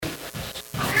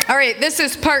All right, this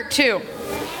is part 2.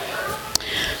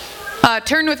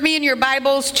 Turn with me in your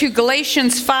Bibles to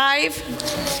Galatians 5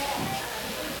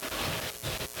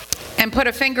 and put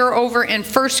a finger over in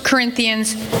 1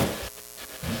 Corinthians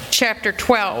chapter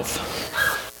 12.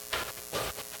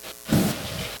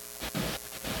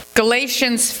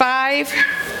 Galatians 5.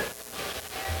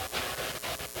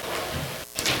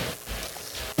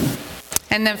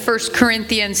 And then 1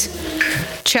 Corinthians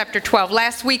chapter 12.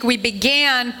 Last week we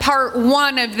began part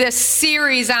 1 of this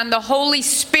series on the Holy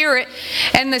Spirit.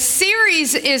 And the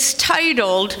series is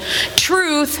titled,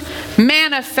 Truth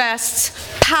Manifests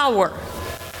Power.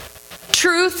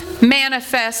 Truth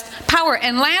manifests power.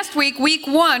 And last week, week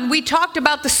 1, we talked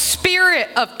about the Spirit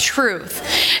of truth.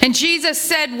 And Jesus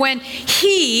said when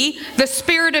He, the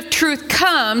Spirit of truth,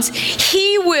 comes,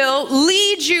 He will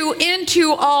lead you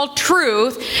into all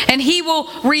truth, and He will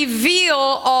reveal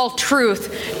all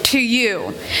truth to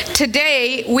you.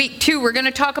 Today, week 2, we're going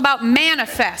to talk about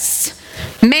manifests.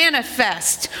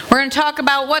 Manifest. We're going to talk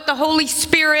about what the Holy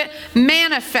Spirit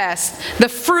manifests, the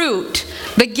fruit,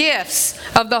 the gifts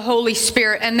of the Holy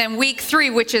Spirit. And then week 3,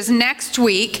 which is next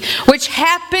week, which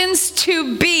happens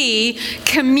to be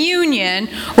communion,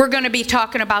 we're going to be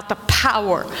talking about the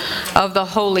power of the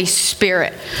Holy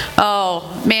Spirit.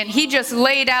 Oh, man, he just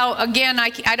laid out, again,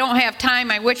 I don't have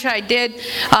time, I wish I did,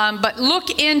 but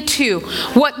look into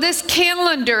what this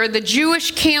calendar, the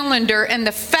Jewish calendar, and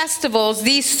the festivals,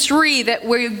 these 3 that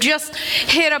we've just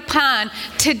hit upon,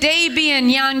 today being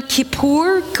Yom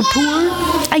Kippur,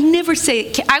 I never say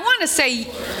it, I want to say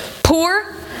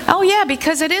pour. Oh yeah,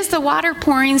 because it is the water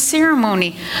pouring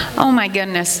ceremony. Oh my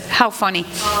goodness, how funny.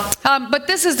 But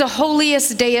this is the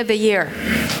holiest day of the year.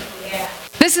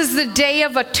 This is the Day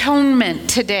of Atonement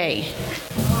today.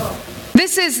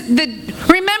 This is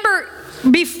remember,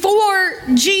 before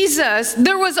Jesus,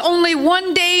 there was only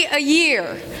one day a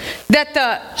year that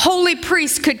the holy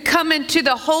priest could come into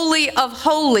the Holy of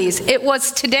Holies. It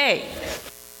was today.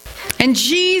 And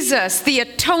Jesus, the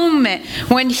atonement,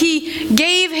 when He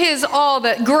gave His all,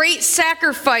 the great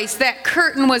sacrifice, that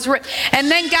curtain was ripped. And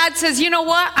then God says, you know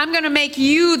what? I'm going to make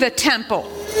you the temple.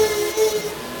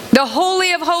 The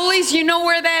Holy of Holies, you know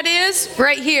where that is?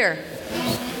 Right here.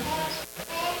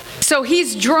 So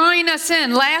He's drawing us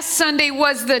in. Last Sunday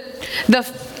was the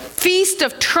Feast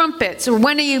of Trumpets,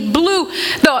 when He blew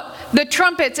the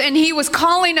trumpets and He was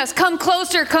calling us, come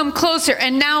closer, come closer.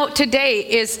 And now today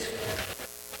is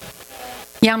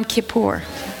Yom Kippur,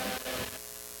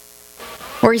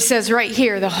 where He says right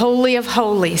here, the Holy of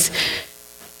Holies.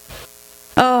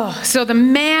 Oh, so the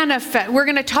manifest, we're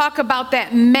going to talk about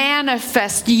that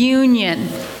manifest union,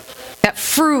 that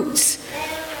fruits,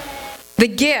 the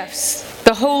gifts,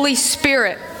 the Holy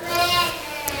Spirit.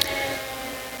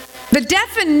 The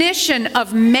definition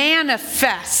of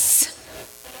manifests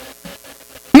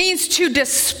means to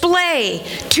display,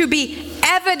 to be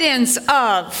evidence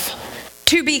of,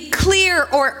 to be clear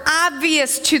or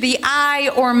obvious to the eye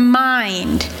or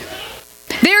mind.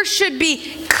 There should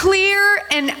be clear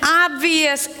and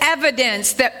obvious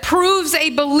evidence that proves a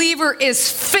believer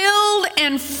is filled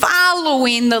and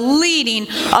following the leading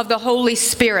of the Holy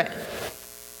Spirit.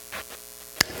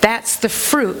 That's the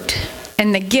fruit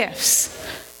and the gifts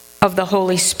of the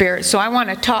Holy Spirit. So I want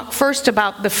to talk first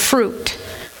about the fruit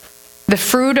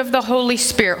of the Holy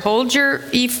Spirit. Hold your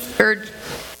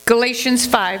Galatians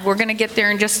 5. We're going to get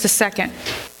there in just a second.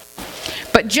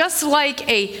 But just like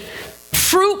a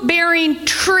fruit-bearing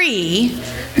tree,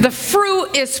 the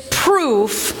fruit is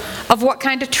proof of what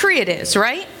kind of tree it is,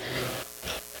 right?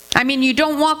 I mean, you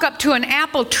don't walk up to an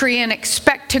apple tree and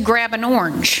expect to grab an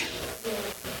orange.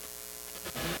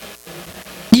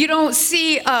 You don't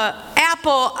see an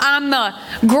apple on the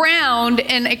ground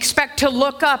and expect to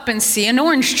look up and see an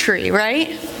orange tree, right?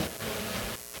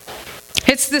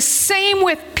 It's the same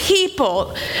with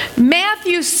people.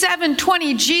 Matthew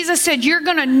 7:20, Jesus said, you're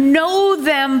going to know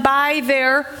them by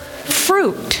their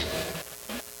fruit.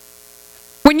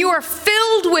 When you are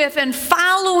filled with and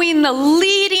following the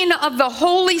leading of the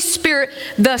Holy Spirit,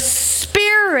 the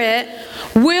Spirit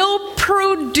will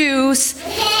produce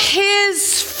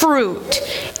His fruit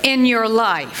in your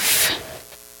life.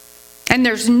 And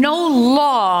there's no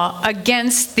law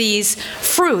against these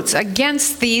fruits,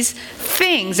 against these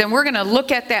things. And we're going to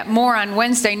look at that more on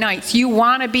Wednesday nights. You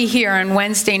want to be here on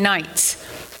Wednesday nights.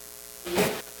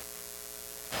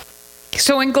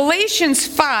 So in Galatians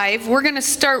 5, we're going to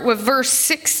start with verse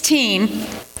 16,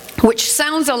 which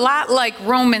sounds a lot like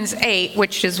Romans 8,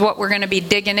 which is what we're going to be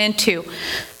digging into.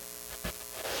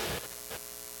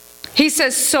 He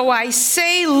says, so I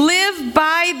say, live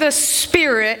by the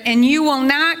Spirit, and you will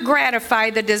not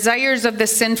gratify the desires of the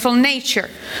sinful nature.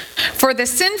 For the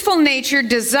sinful nature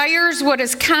desires what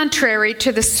is contrary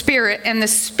to the Spirit, and the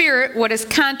Spirit what is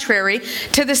contrary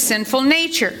to the sinful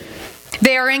nature.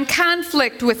 They are in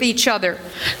conflict with each other,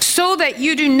 so that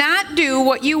you do not do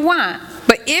what you want.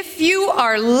 But if you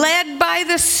are led by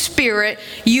the Spirit,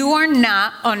 you are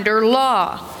not under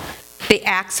law. The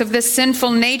acts of the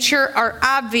sinful nature are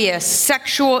obvious: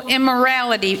 sexual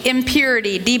immorality,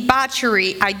 impurity,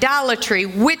 debauchery, idolatry,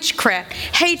 witchcraft,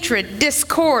 hatred,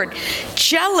 discord,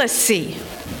 jealousy,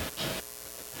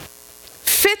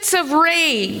 fits of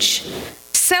rage,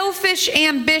 selfish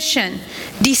ambition,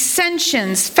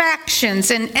 dissensions,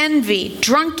 factions, and envy,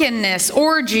 drunkenness,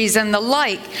 orgies, and the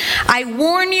like. I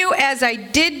warn you, as I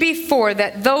did before,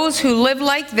 that those who live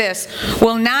like this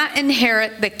will not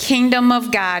inherit the kingdom of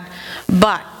God.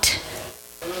 But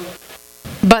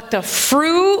the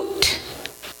fruit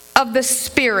of the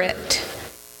Spirit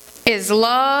is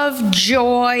love,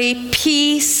 joy,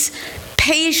 peace,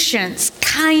 patience,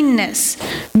 kindness,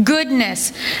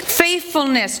 goodness,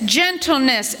 faithfulness,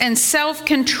 gentleness, and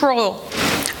self-control.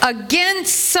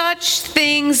 Against such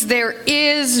things there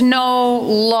is no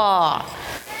law.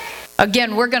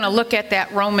 Again, we're going to look at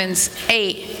that Romans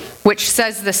 8, which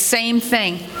says the same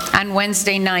thing on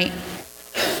Wednesday night.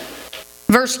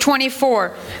 Verse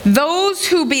 24, those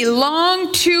who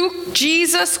belong to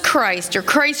Jesus Christ, or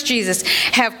Christ Jesus,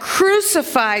 have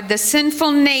crucified the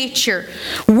sinful nature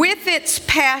with its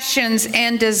passions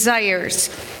and desires.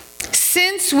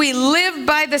 Since we live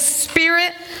by the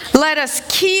Spirit, let us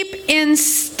keep in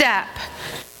step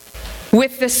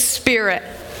with the Spirit.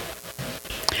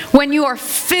 When you are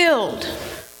filled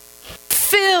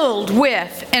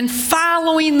with and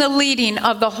following the leading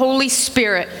of the Holy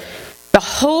Spirit, the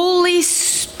Holy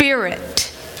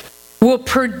Spirit will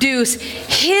produce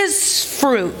His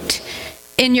fruit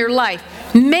in your life.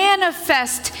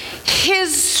 Manifest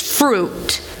His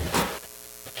fruit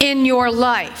in your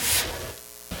life.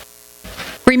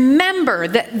 Remember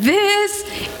that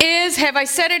this is, have I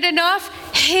said it enough?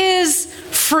 His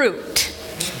fruit.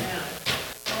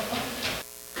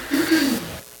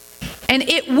 And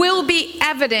it will be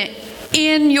evident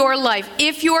in your life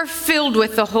if you're filled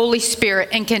with the Holy Spirit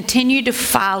and continue to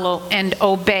follow and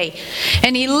obey.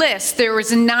 And he lists, there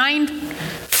was 9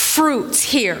 fruits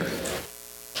here: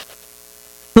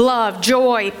 love,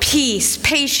 joy, peace,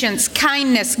 patience,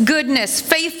 kindness, goodness,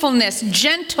 faithfulness,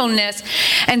 gentleness,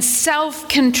 and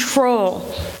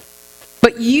self-control.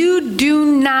 But you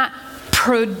do not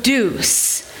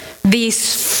produce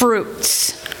these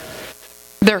fruits.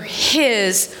 They're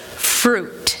His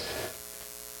fruit.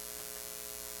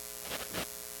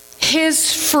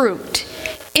 His fruit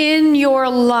in your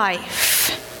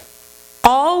life.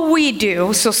 All we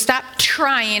do, so stop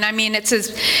trying. I mean, it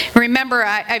says, remember,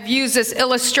 I've used this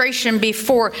illustration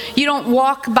before. You don't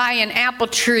walk by an apple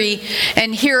tree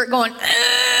and hear it going,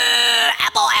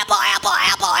 apple, apple, apple,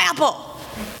 apple, apple.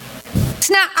 It's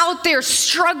not out there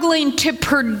struggling to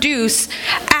produce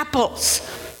apples.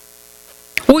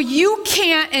 Well, you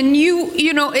can't, and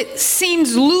you know, it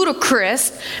seems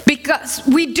ludicrous because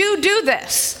we do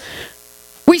this.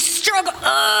 We struggle.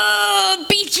 Oh,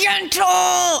 be gentle.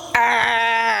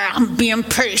 I'm being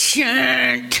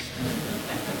patient.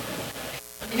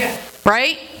 Yeah.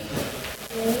 Right?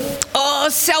 Oh,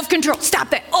 self-control.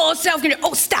 Stop that. Oh, self-control.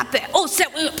 Oh, stop that. Oh,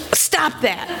 stop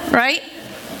that. Right?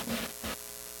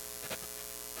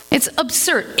 It's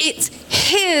absurd. It's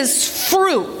His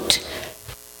fruit.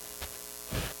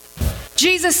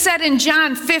 Jesus said in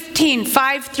John 15,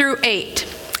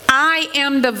 5-8, I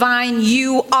am the vine,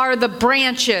 you are the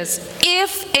branches.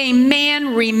 If a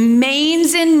man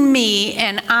remains in me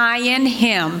and I in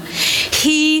him,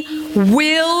 he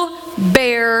will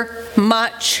bear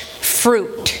much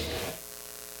fruit.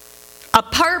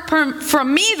 Apart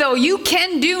from me, though, you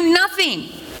can do nothing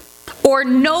or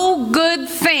no good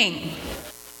thing.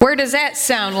 Where does that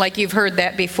sound like you've heard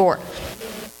that before?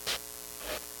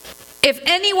 If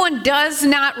anyone does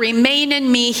not remain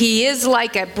in me, he is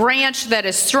like a branch that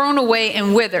is thrown away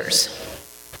and withers.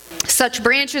 Such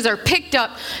branches are picked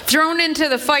up, thrown into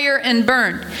the fire, and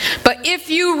burned. But if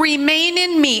you remain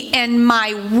in me and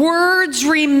my words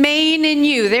remain in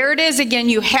you, there it is again,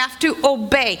 you have to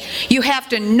obey. You have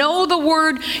to know the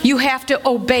word, you have to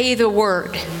obey the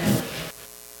word.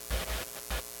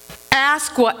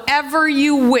 Ask whatever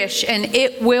you wish, and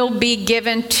it will be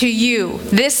given to you.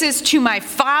 This is to my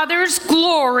Father's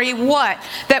glory, what?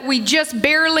 That we just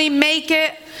barely make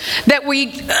it? That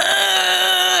we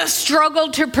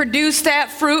struggle to produce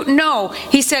that fruit? No.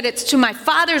 He said it's to my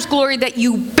Father's glory that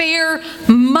you bear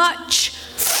much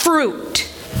fruit,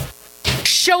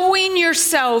 showing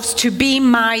yourselves to be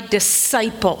my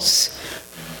disciples.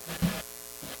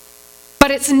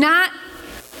 But it's not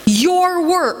your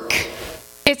work.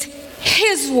 It's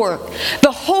His work.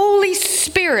 The Holy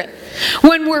Spirit.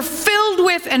 When we're filled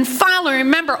with and following,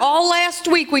 remember all last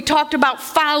week we talked about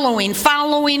following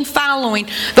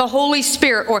the Holy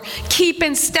Spirit, or keep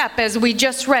in step, as we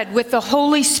just read, with the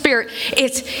Holy Spirit.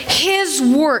 It's His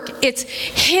work. It's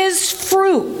His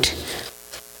fruit.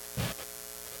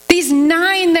 These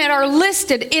 9 that are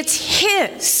listed, it's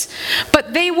His.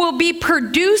 But they will be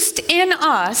produced in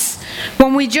us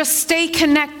when we just stay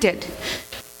connected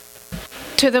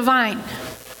to the vine.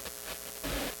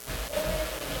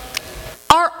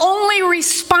 Our only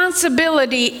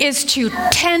responsibility is to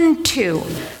tend to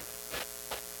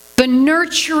the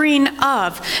nurturing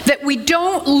of, that we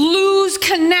don't lose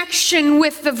connection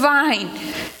with the vine,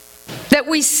 that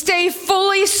we stay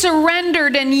fully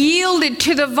surrendered and yielded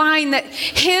to the vine, that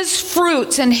His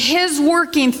fruits and His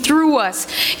working through us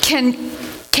can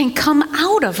come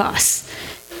out of us,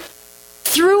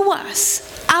 through us,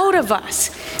 out of us.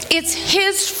 It's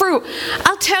His fruit.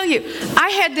 I'll tell you,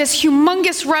 I had this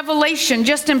humongous revelation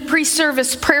just in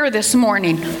pre-service prayer this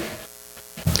morning.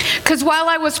 Because while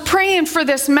I was praying for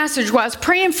this message, while I was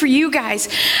praying for you guys,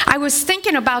 I was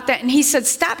thinking about that, and He said,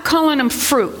 stop calling them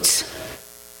fruits.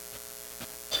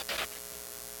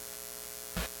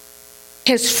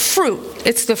 His fruit.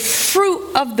 It's the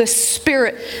fruit of the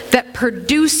Spirit that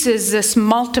produces this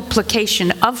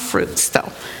multiplication of fruits,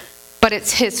 though. But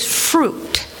it's His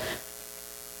fruit.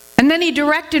 And then He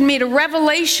directed me to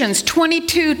Revelations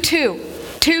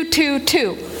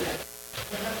 22:2,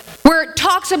 where it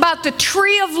talks about the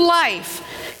tree of life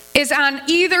is on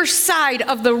either side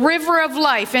of the river of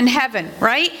life in heaven,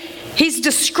 right? He's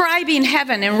describing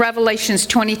heaven in Revelations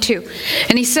 22.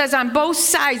 And He says on both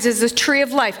sides is the tree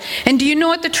of life. And do you know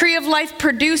what the tree of life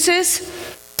produces?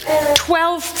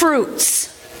 12 fruits.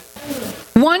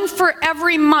 1 for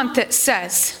every month, it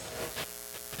says.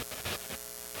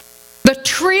 The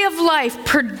tree of life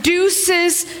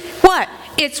produces what?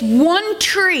 It's one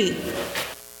tree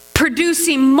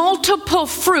producing multiple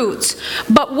fruits.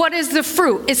 But what is the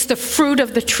fruit? It's the fruit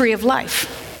of the tree of life.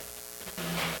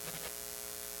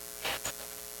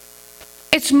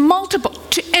 It's multiple.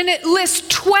 And it lists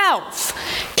 12.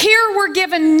 Here we're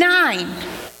given 9.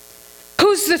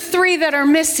 Who's the 3 that are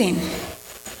missing?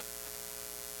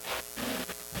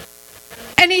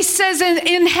 And He says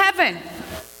in heaven,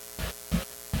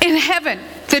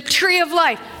 the tree of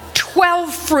life,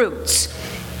 12 fruits.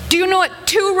 Do you know what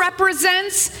 2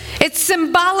 represents? It's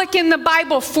symbolic in the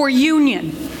Bible for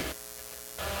union.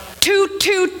 2,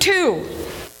 2, 2.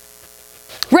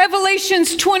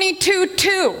 Revelations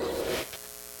 22:2.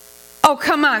 Oh,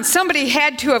 come on. Somebody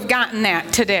had to have gotten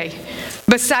that today,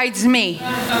 besides me.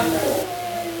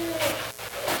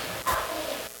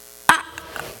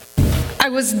 I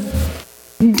was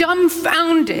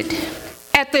dumbfounded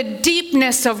at the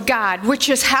deepness of God, which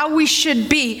is how we should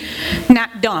be.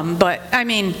 Not dumb, but I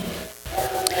mean,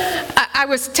 I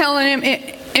was telling him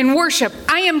in worship,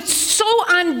 I am so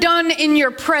undone in your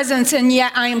presence, and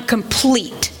yet I am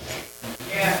complete.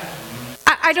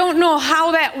 I don't know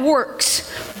how that works.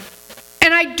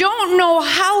 And I don't know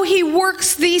how He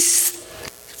works these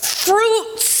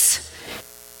fruits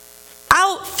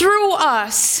out through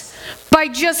us by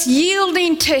just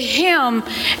yielding to Him,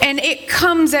 and it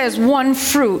comes as one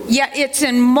fruit. Yet it's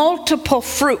in multiple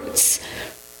fruits.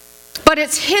 But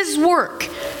it's His work.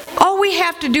 All we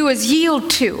have to do is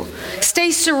yield to, stay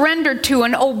surrendered to,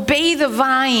 and obey the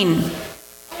vine.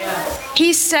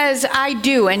 He says, I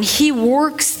do, and He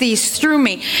works these through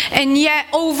me. And yet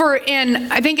over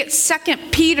in, I think it's 2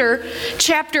 Peter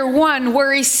chapter 1,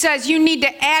 where he says you need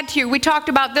to add to your, we talked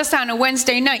about this on a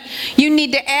Wednesday night, you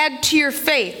need to add to your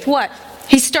faith. What?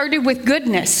 He started with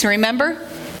goodness, remember?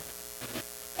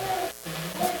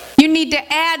 You need to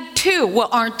add to. Well,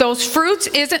 aren't those fruits?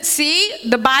 See,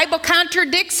 the Bible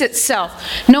contradicts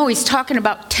itself. No, He's talking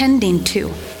about tending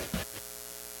to.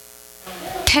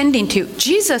 Tending to.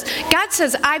 Jesus, God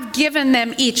says, I've given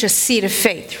them each a seed of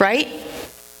faith, right?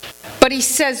 But He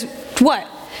says, what?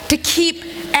 To keep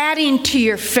adding to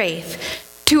your faith,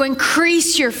 to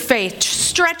increase your faith, to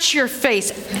stretch your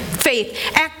faith,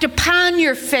 act upon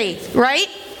your faith, right?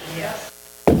 Yes.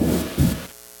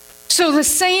 So the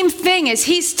same thing is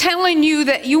He's telling you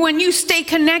that when you stay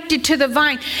connected to the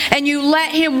vine and you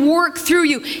let Him work through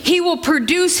you, He will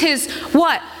produce His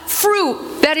what?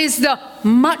 Fruit that is the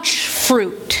much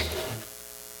fruit.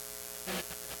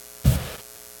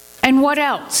 And what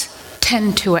else?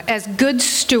 Tend to it. As good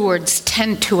stewards,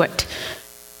 tend to it.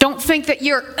 Don't think that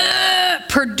you're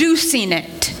producing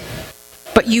it.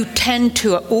 But you tend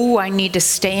to, I need to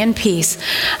stay in peace.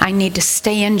 I need to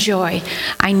stay in joy.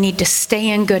 I need to stay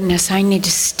in goodness. I need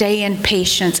to stay in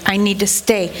patience. I need to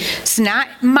stay. It's not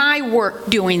my work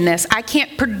doing this. I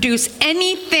can't produce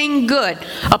anything good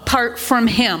apart from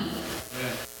Him.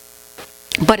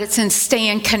 But it's in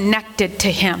staying connected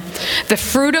to Him. The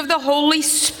fruit of the Holy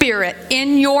Spirit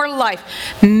in your life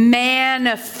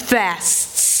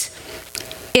manifests,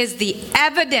 is the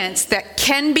evidence that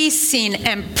can be seen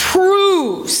and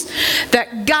proves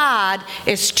that God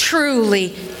is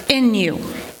truly in you.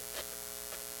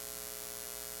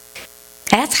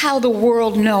 That's how the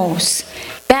world knows.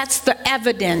 That's the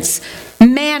evidence.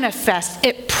 Manifest.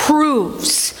 It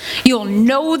proves. You'll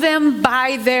know them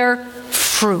by their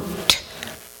fruit.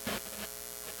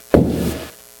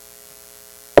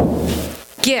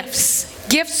 Gifts.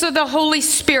 Gifts of the Holy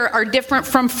Spirit are different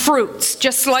from fruits,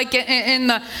 just like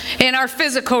in our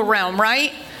physical realm,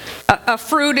 right? A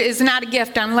fruit is not a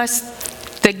gift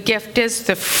unless the gift is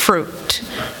the fruit.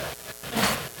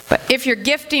 But if you're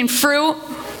gifting fruit,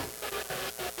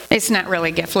 it's not really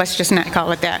a gift. Let's just not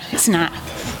call it that. It's not.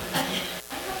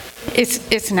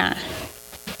 It's not.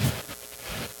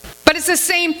 But it's the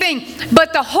same thing.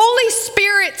 But the Holy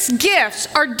Spirit's gifts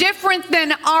are different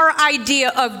than our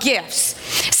idea of gifts.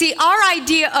 See, our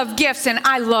idea of gifts, and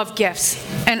I love gifts,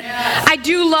 and I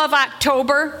do love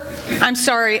October. I'm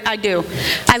sorry, I do.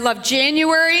 I love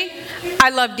January.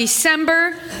 I love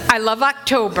December. I love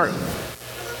October.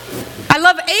 I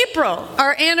love April,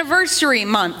 our anniversary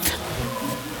month.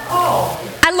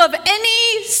 I love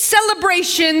any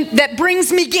celebration that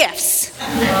brings me gifts.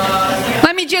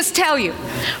 Let me just tell you.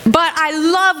 But I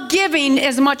love giving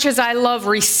as much as I love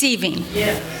receiving.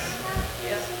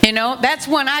 You know, that's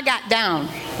when I got down.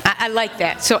 I like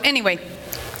that. So anyway,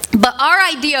 but our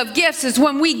idea of gifts is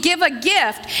when we give a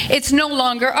gift, it's no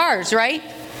longer ours, right?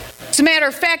 As a matter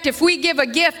of fact, if we give a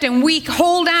gift and we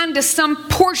hold on to some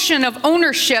portion of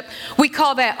ownership, we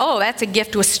call that, that's a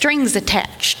gift with strings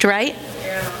attached, right?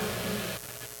 Yeah.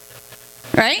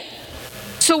 Right?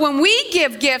 So when we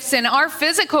give gifts in our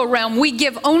physical realm, we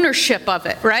give ownership of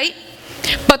it, right?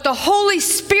 But the Holy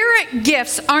Spirit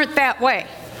gifts aren't that way.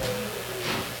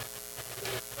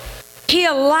 He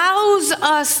allows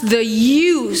us the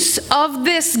use of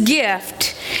this gift,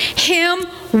 Him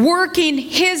working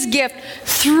His gift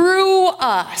through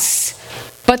us.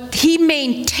 But He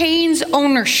maintains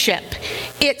ownership.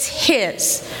 It's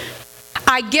His.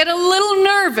 I get a little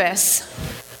nervous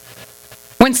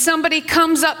when somebody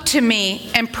comes up to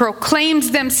me and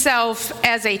proclaims themselves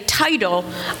as a title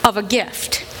of a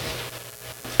gift.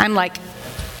 I'm like,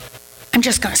 I'm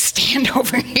just going to stand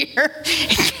over here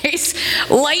in case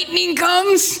lightning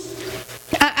comes.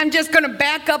 I'm just going to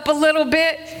back up a little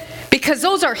bit because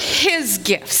those are His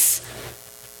gifts.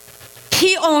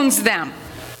 He owns them.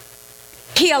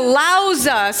 He allows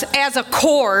us as a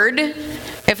cord,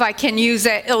 if I can use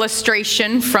that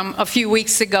illustration from a few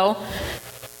weeks ago,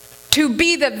 to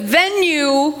be the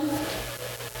venue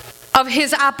of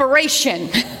His operation.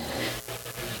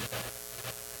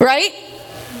 Right?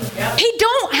 He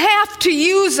don't have to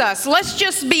use us. Let's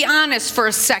just be honest for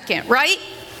a second, right?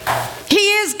 He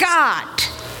is God.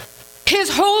 His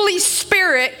Holy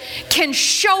Spirit can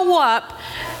show up,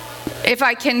 if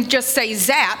I can just say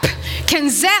zap, can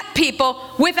zap people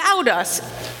without us.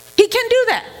 He can do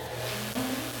that.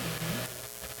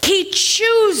 He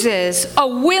chooses a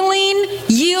willing,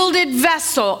 yielded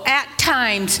vessel at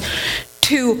times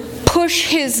to push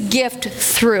His gift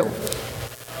through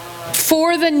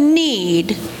for the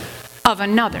need of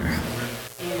another.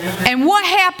 And what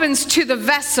happens to the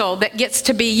vessel that gets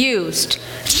to be used?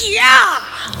 Yeah!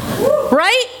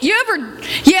 Right? You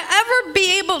ever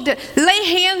be able to lay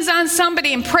hands on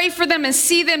somebody and pray for them and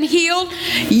see them healed?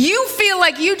 You feel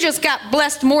like you just got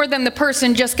blessed more than the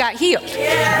person just got healed.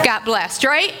 Yeah. Got blessed,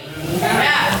 right?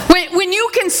 Yeah. When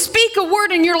you can speak a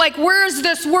word and you're like, where's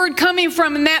this word coming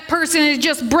from? And that person is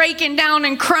just breaking down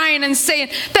and crying and saying,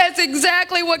 that's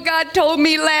exactly what God told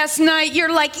me last night.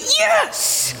 You're like,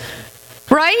 yes!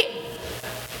 Right?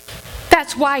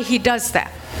 That's why He does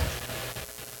that.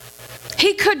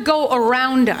 He could go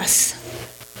around us,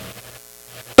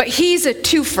 but He's a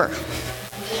twofer.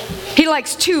 He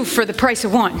likes two for the price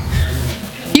of one.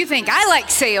 You think, I like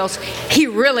sales. He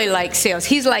really likes sales.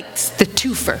 He's like the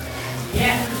twofer.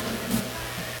 Yeah.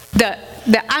 The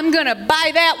I'm going to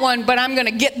buy that one, but I'm going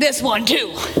to get this one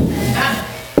too.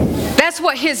 That's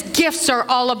what His gifts are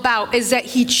all about, is that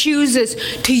He chooses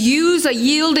to use a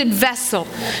yielded vessel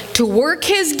to work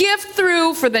His gift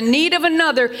through for the need of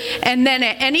another, and then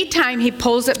at any time He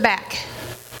pulls it back.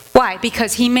 Why?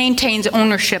 Because He maintains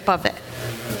ownership of it.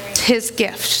 It's His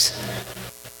gifts.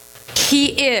 He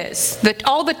is.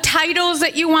 All the titles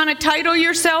that you want to title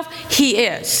yourself, He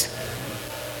is.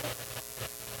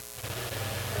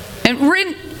 And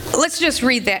let's just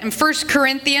read that in 1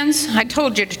 Corinthians. I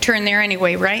told you to turn there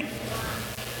anyway, right?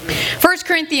 1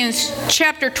 Corinthians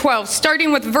chapter 12,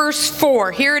 starting with verse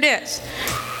 4. Here it is.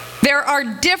 There are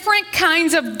different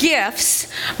kinds of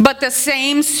gifts, but the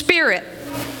same Spirit.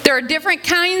 There are different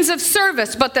kinds of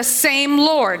service, but the same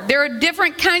Lord. There are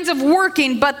different kinds of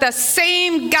working, but the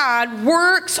same God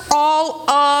works all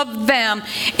of them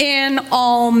in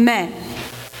all men.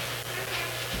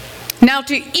 Now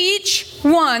to each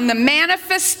one, the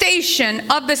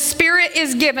manifestation of the Spirit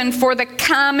is given for the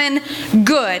common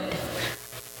good.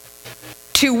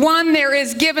 To one there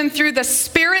is given through the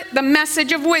Spirit the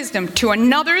message of wisdom, to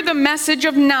another the message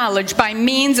of knowledge by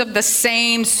means of the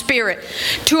same Spirit,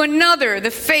 to another the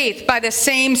faith by the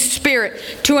same Spirit,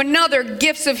 to another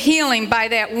gifts of healing by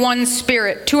that one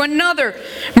Spirit, to another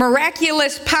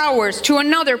miraculous powers, to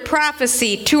another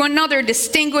prophecy, to another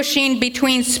distinguishing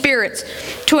between spirits,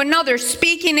 to another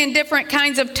speaking in different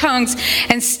kinds of tongues,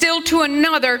 and still to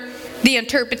another the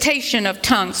interpretation of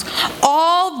tongues.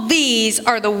 All these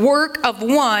are the work of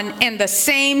one and the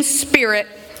same Spirit,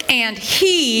 and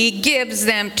He gives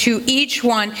them to each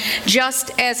one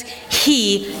just as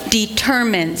He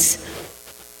determines.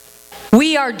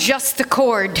 We are just the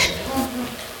cord.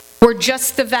 We're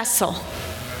just the vessel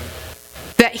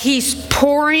that He's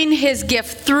pouring His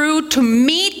gift through to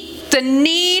meet the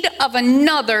need of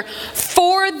another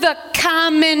for the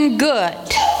common good.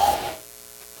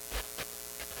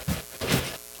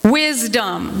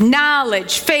 Wisdom,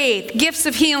 knowledge, faith, gifts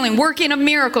of healing, working of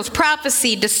miracles,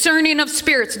 prophecy, discerning of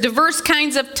spirits, diverse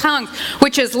kinds of tongues,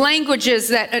 which is languages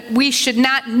that we should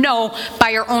not know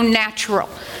by our own natural.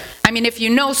 I mean, if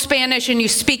you know Spanish and you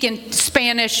speak in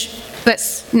Spanish,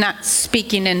 that's not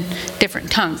speaking in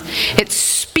different tongues. It's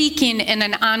speaking in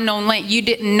an unknown language. You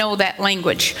didn't know that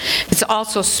language. It's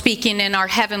also speaking in our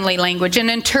heavenly language, an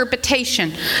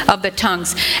interpretation of the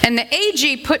tongues. And the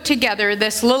AG put together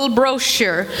this little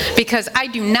brochure because I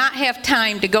do not have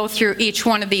time to go through each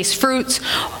one of these fruits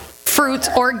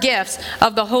or gifts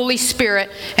of the Holy Spirit.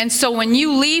 And so when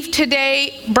you leave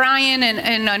today, Brian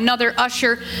and another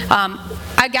usher,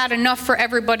 I got enough for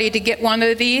everybody to get one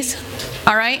of these.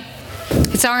 All right?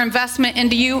 It's our investment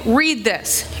into you. Read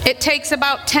this. It takes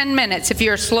about 10 minutes, if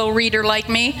you're a slow reader like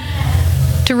me,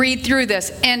 to read through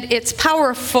this. And it's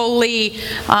powerfully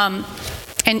and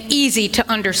easy to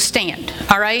understand.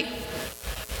 All right?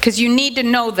 Because you need to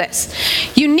know this.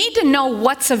 You need to know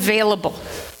what's available,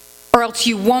 or else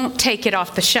you won't take it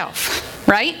off the shelf.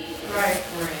 Right? Right.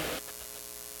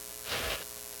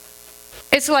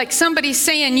 It's like somebody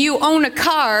saying you own a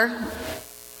car.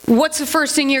 What's the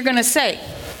first thing you're going to say?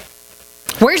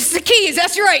 Where's the keys?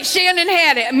 That's right, Shannon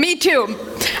had it. Me too.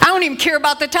 I don't even care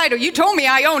about the title. You told me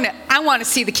I own it. I want to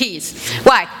see the keys.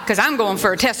 Why? Because I'm going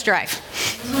for a test drive.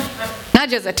 Not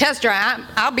just a test drive.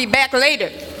 I'll be back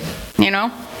later. You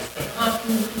know?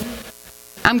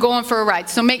 I'm going for a ride.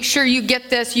 So make sure you get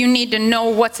this. You need to know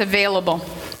what's available.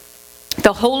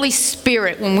 The Holy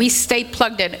Spirit, when we stay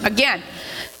plugged in, again,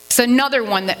 it's another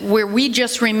one that where we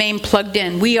just remain plugged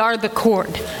in. We are the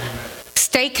cord.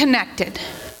 Stay connected.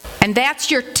 And that's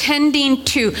your tending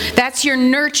to. That's your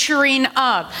nurturing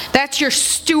of. That's your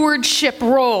stewardship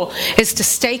role, is to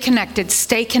stay connected,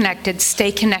 stay connected,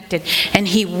 stay connected. And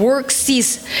He works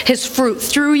His fruit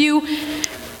through you.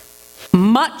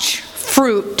 Much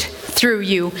fruit through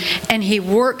you. And He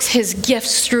works His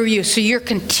gifts through you. So you're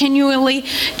continually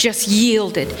just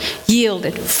yielded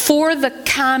for the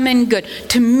common good,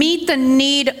 to meet the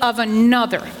need of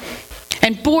another.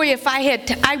 And boy, if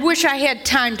I wish I had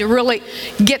time to really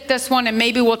get this one, and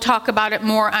maybe we'll talk about it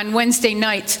more on Wednesday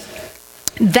nights.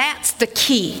 That's the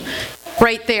key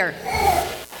right there.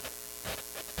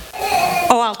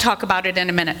 Oh, I'll talk about it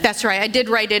in a minute. That's right. I did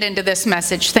write it into this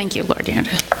message. Thank you, Lord.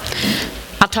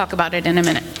 I'll talk about it in a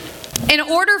minute. In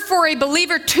order for a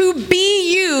believer to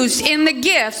be used in the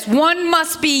gifts, one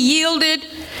must be yielded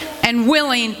and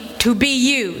willing to be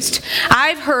used.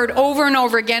 I've heard over and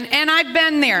over again, and I've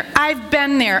been there.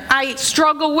 I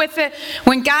struggle with it.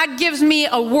 When God gives me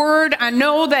a word, I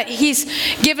know that He's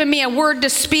given me a word to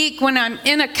speak. When I'm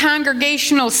in a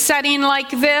congregational setting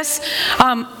like this,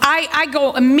 I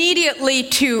go immediately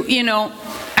to,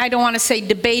 I don't want to say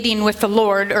debating with the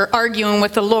Lord or arguing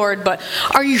with the Lord, but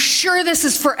are you sure this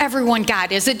is for everyone,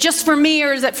 God? Is it just for me,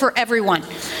 or is it for everyone?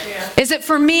 Yeah. Is it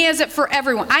for me? Is it for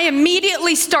everyone? I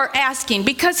immediately start asking,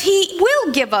 because He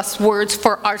will give us words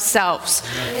for ourselves.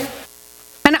 Yeah.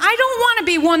 And I don't want to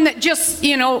be one that just,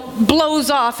 blows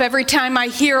off every time I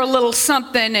hear a little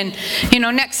something and,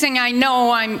 next thing I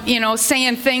know, I'm,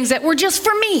 saying things that were just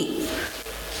for me.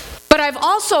 But I've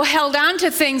also held on to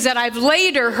things that I've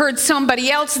later heard somebody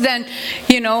else then,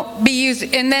 be used.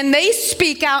 And then they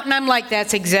speak out and I'm like,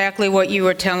 that's exactly what you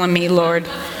were telling me, Lord.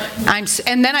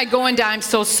 And then I go into, I'm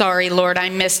so sorry, Lord, I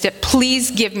missed it.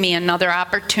 Please give me another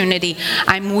opportunity.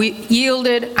 I'm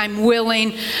yielded. I'm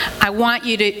willing. I want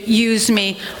you to use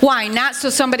me. Why? Not so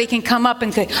somebody can come up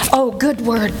and say, oh, good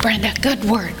word, Brenda, good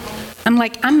word. I'm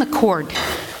like, I'm the cord.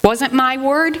 Wasn't my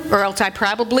word, or else I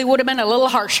probably would have been a little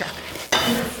harsher.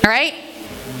 Right?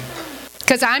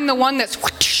 Because I'm the one that's,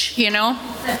 I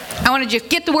want to just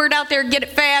get the word out there, get it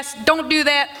fast. Don't do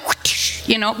that.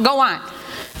 Go on.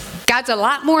 God's a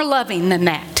lot more loving than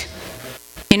that.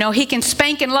 He can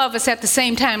spank and love us at the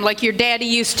same time like your daddy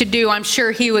used to do. I'm sure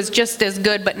he was just as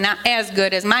good, but not as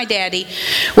good as my daddy,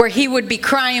 where he would be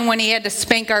crying when he had to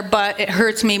spank our butt. It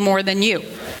hurts me more than you.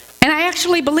 And I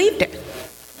actually believed it.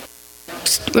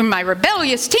 In my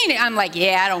rebellious teen, I'm like,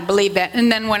 yeah, I don't believe that.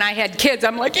 And then when I had kids,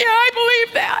 I'm like, yeah, I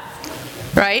believe that.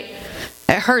 Right?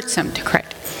 It hurts them to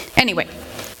correct. Anyway,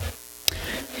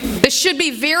 this should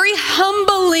be very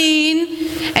humbling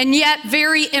and yet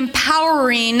very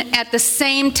empowering at the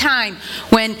same time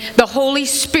when the Holy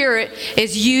Spirit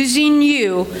is using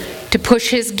you to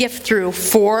push His gift through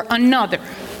for another.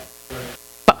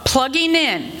 But plugging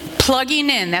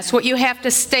in, that's what you have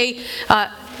to stay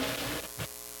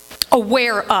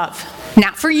aware of.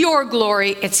 Not for your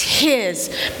glory, it's His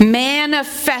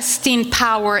manifesting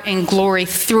power and glory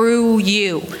through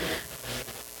you.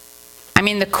 I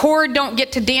mean, the cord don't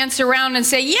get to dance around and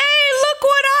say, yay, look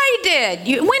what I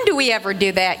did. When do we ever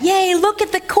do that? Yay, look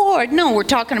at the cord. No, we're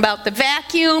talking about the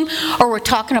vacuum or we're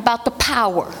talking about the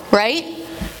power, right?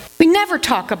 We never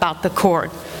talk about the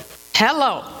cord.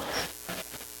 Hello.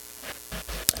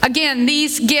 Again,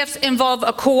 these gifts involve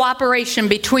a cooperation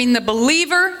between the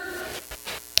believer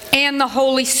and the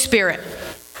Holy Spirit.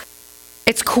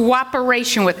 It's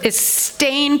cooperation with, it's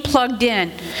staying plugged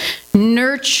in,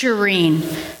 nurturing,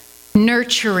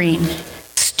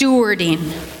 stewarding.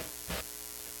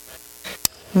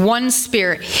 One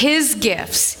Spirit, His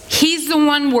gifts, He's the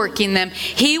one working them.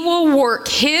 He will work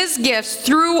His gifts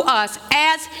through us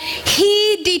as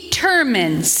He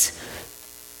determines.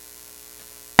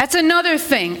 That's another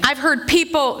thing. I've heard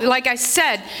people, like I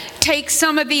said, take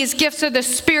some of these gifts of the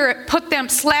Spirit,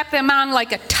 slap them on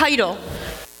like a title,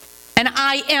 and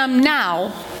I am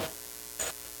now.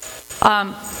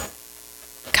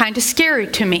 Kind of scary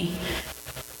to me,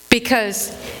 because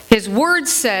His Word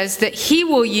says that He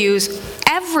will use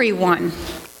everyone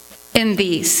in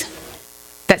these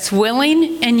that's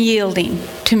willing and yielding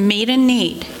to meet a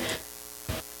need.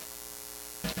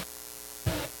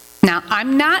 Now,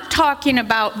 I'm not talking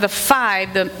about the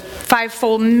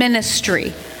fivefold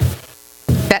ministry.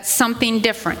 That's something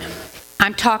different.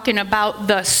 I'm talking about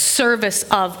the service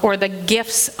of, or the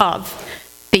gifts of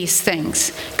these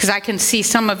things. Because I can see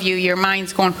some of you, your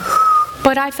mind's going,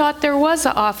 but I thought there was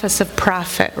an office of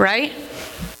prophet, right?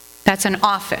 That's an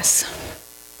office.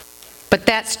 But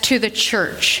that's to the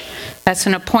church. That's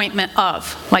an appointment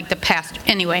of, like the pastor.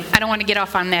 Anyway, I don't want to get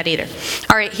off on that either.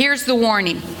 All right, here's the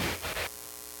warning.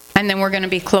 And then we're going to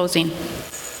be closing.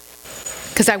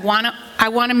 Because I want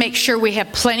to make sure we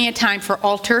have plenty of time for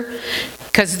altar.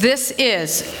 Because this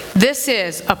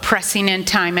is a pressing in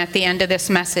time at the end of this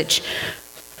message.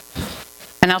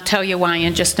 And I'll tell you why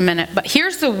in just a minute. But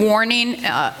here's the warning.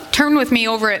 Turn with me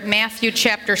over at Matthew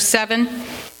chapter 7.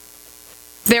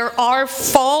 There are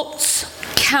false,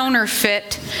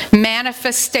 counterfeit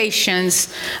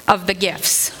manifestations of the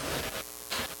gifts.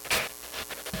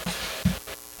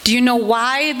 Do you know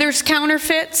why there's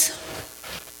counterfeits?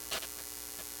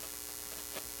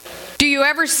 Do you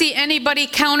ever see anybody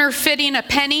counterfeiting a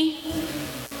penny?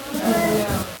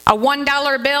 A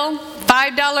 $1 bill?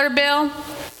 $5 bill?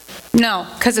 No,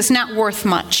 because it's not worth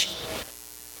much.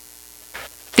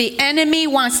 The enemy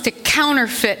wants to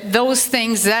counterfeit those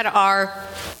things that are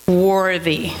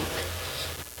worthy,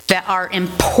 that are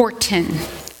important.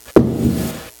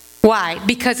 Why?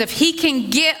 Because if he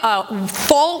can get a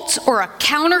false or a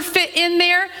counterfeit in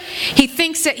there, he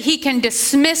thinks that he can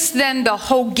dismiss then the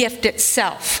whole gift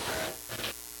itself.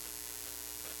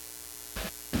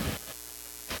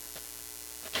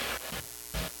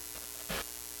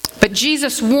 But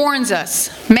Jesus warns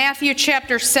us, Matthew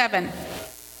chapter 7,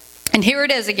 and here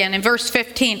it is again in verse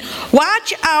 15.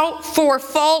 Watch out for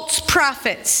false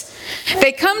prophets.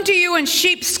 They come to you in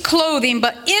sheep's clothing,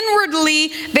 but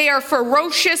inwardly they are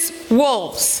ferocious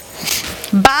wolves.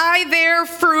 By their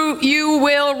fruit you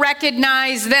will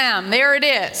recognize them. There it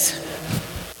is.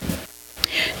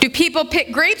 Do people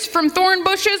pick grapes from thorn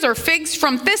bushes or figs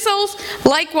from thistles?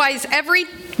 Likewise, every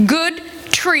good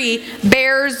tree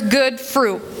bears good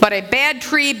fruit, but a bad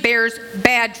tree bears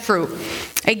bad fruit.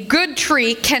 A good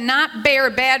tree cannot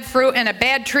bear bad fruit, and a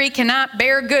bad tree cannot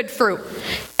bear good fruit.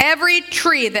 Every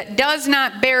tree that does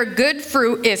not bear good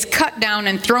fruit is cut down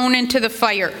and thrown into the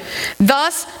fire.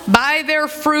 Thus, by their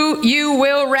fruit you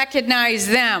will recognize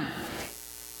them.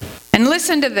 And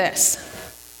listen to this.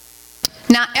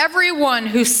 Not everyone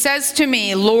who says to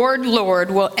me, Lord, Lord,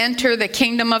 will enter the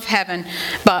kingdom of heaven,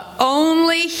 but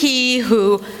only he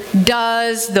who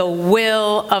does the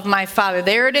will of my Father.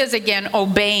 There it is again,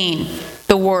 obeying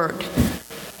the word.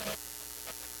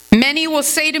 Many will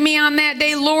say to me on that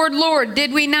day, Lord, Lord,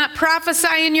 did we not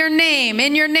prophesy in your name?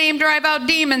 In your name drive out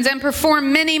demons and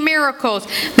perform many miracles.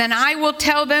 Then I will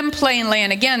tell them plainly,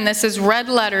 and again, this is red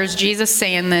letters, Jesus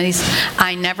saying this,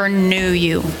 I never knew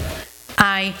you.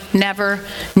 I never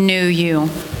knew you.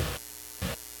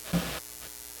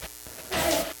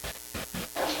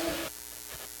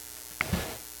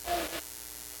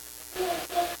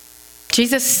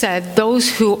 Jesus said,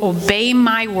 those who obey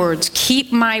my words,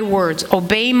 keep my words,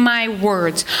 obey my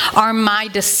words, are my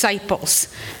disciples.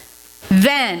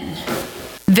 Then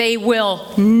they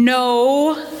will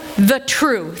know the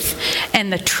truth,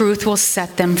 and the truth will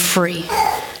set them free.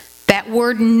 That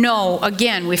word know,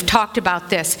 again, we've talked about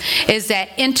this, is that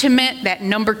intimate, that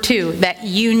number two, that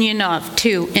union of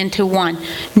two into one,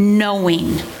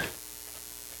 knowing.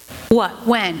 What?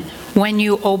 When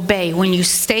you obey, when you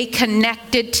stay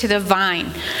connected to the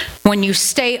vine, when you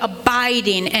stay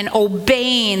abiding and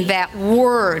obeying that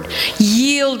word,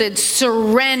 yielded,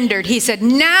 surrendered. He said,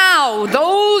 now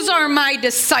those are my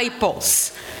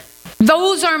disciples.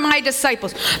 Those are my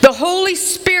disciples. The Holy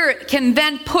Spirit can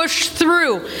then push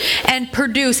through and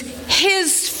produce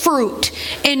His fruit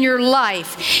in your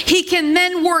life. He can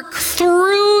then work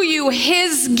through you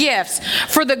His gifts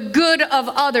for the good of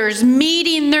others,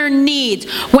 meeting their needs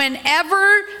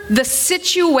whenever the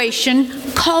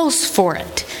situation calls for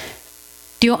it.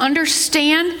 Do you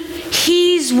understand?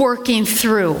 He's working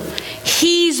through.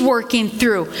 He's working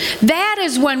through. That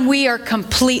is when we are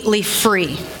completely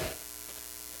free.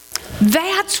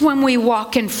 That's when we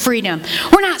walk in freedom.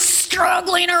 We're not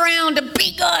struggling around to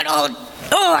be good.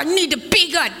 Oh, I need to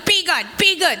be good, be good,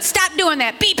 be good. Stop doing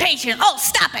that. Be patient. Oh,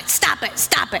 stop it, stop it,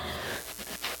 stop it.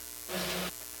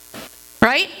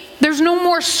 Right? There's no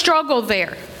more struggle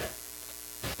there.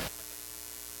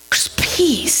 There's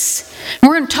peace.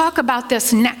 We're going to talk about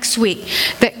this next week.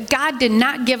 That God did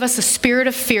not give us a spirit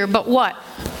of fear, but what?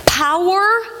 Power,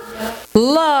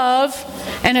 love,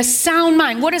 and a sound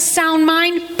mind. What is sound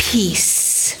mind?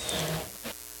 Peace.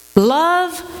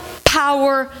 Love,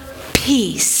 power,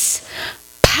 peace.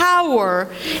 Power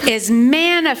is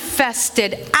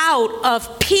manifested out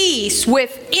of peace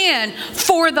within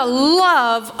for the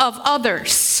love of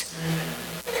others.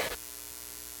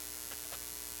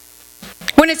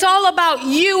 When it's all about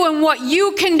you and what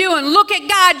you can do, and look at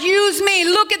God, use me,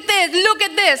 look at this, look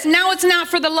at this. Now it's not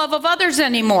for the love of others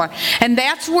anymore. And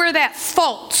that's where that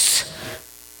false,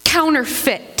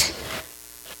 counterfeit.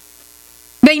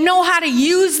 They know how to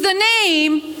use the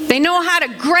name. They know how to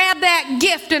grab that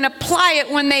gift and apply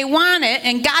it when they want it.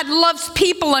 And God loves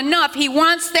people enough. He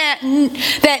wants that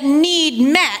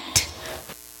need met.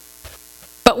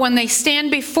 But when they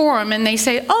stand before Him and they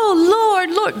say, oh, Lord,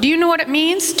 Lord. Do you know what it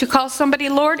means to call somebody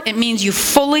Lord? It means you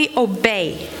fully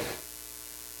obey.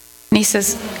 And He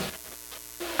says,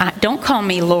 don't call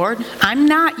me Lord. I'm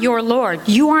not your Lord.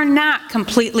 You are not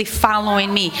completely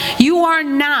following me. You are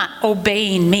not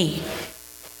obeying me.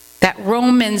 That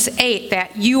Romans 8,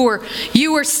 that you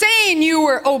were saying you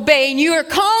were obeying, you were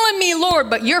calling me Lord,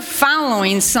 but you're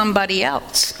following somebody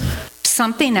else,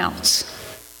 something else.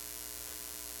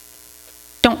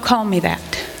 Don't call me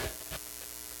that.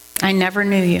 I never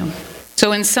knew you.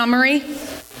 So in summary,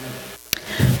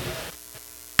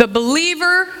 the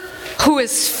believer who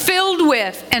is filled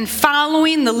with and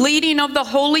following the leading of the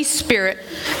Holy Spirit,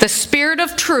 the Spirit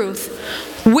of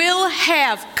truth, will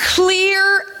have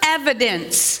clear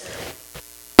evidence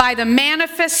by the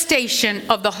manifestation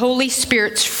of the Holy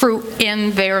Spirit's fruit in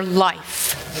their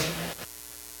life.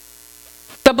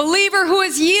 The believer who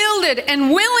is yielded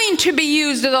and willing to be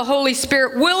used of the Holy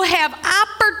Spirit will have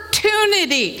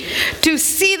opportunity to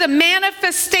see the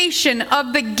manifestation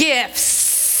of the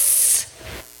gifts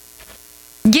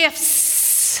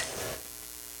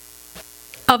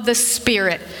of the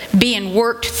Spirit being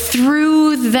worked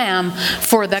through them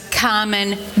for the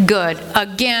common good.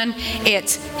 Again,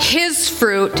 it's His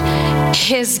fruit,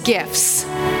 His gifts.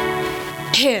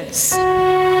 His.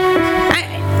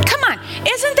 Come on,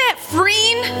 isn't that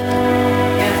freeing?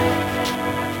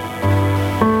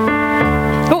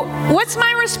 What's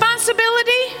my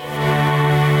responsibility?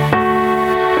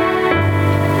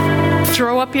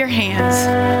 Throw up your hands.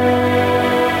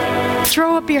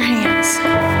 Throw up your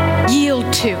hands.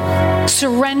 Yield to,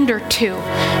 surrender to,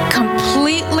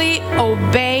 completely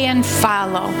obey and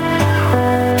follow.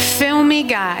 Fill me,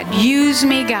 God. Use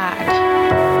me, God.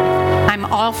 I'm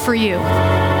all for you.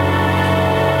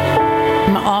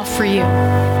 I'm all for you.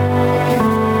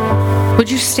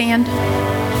 Would you stand?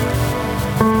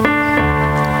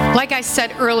 Like I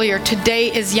said earlier,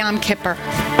 today is Yom Kippur.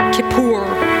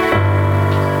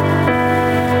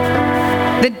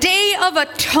 The Day of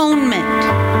Atonement.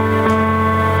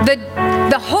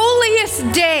 The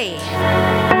holiest day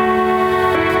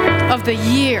of the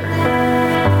year.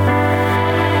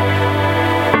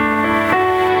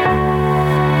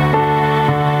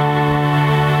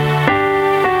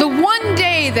 The one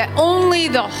day that only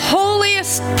the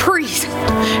holiest priest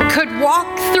could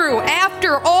walk through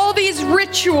after all these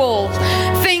ritual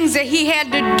things that he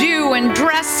had to do and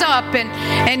dress up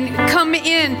and come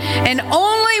in, and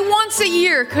only once a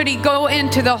year could he go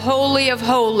into the Holy of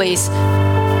Holies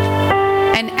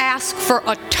and ask for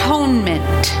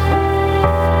atonement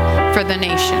for the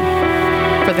nation,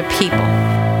 for the people.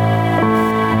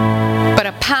 But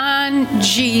upon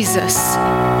Jesus'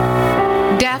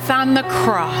 death on the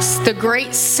cross, the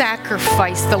great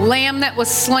sacrifice, the lamb that was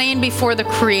slain before the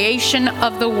creation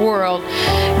of the world,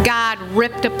 God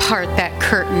ripped apart that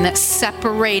curtain that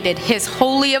separated his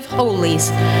Holy of Holies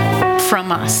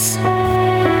from us.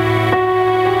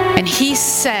 And he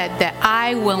said that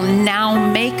I will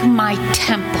now make my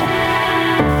temple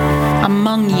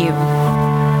among you.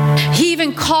 He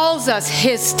even calls us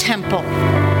his temple.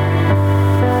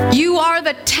 You are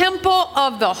the temple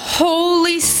of the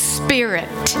Holy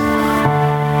Spirit.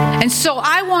 And so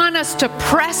I want us to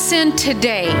press in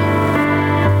today.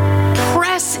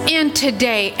 Press in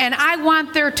today. And I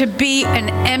want there to be an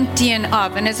emptying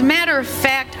of. And as a matter of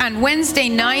fact, on Wednesday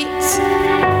night,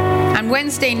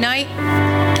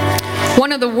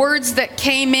 one of the words that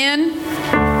came in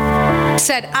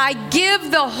said, I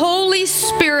give the Holy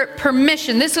Spirit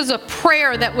permission. This is a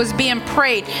prayer that was being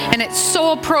prayed, and it's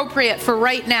so appropriate for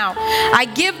right now. I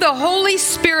give the Holy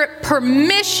Spirit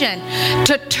permission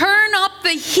to turn up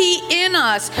the heat in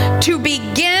us to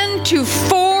begin to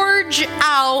forge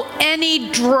out any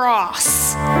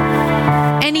dross,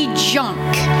 any junk,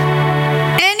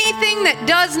 anything that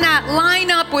does not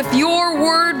line up with your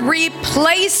word.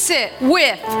 Replace it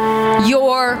with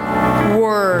your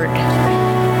word.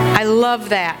 I love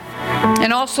that.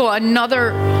 And also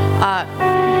another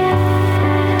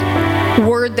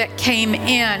word that came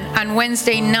in on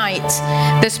Wednesday nights,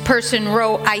 this person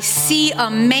wrote, I see a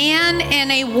man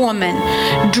and a woman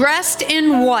dressed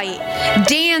in white,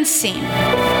 dancing,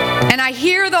 and I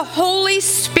hear the Holy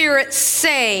Spirit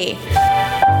say,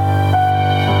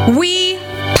 we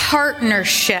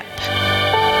partnership.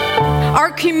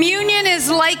 Our communion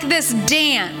is like this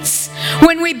dance.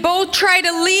 When we both try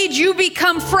to lead, you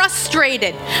become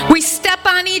frustrated. We step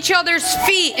on each other's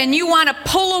feet and you want to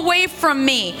pull away from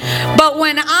me. But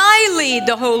when I lead,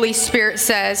 the Holy Spirit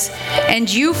says, and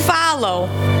you follow,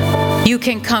 you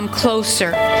can come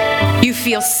closer. You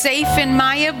feel safe in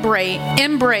my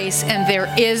embrace, and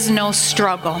there is no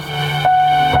struggle.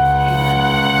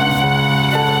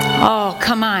 Oh,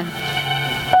 come on.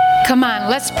 Come on,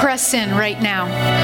 let's press in right now.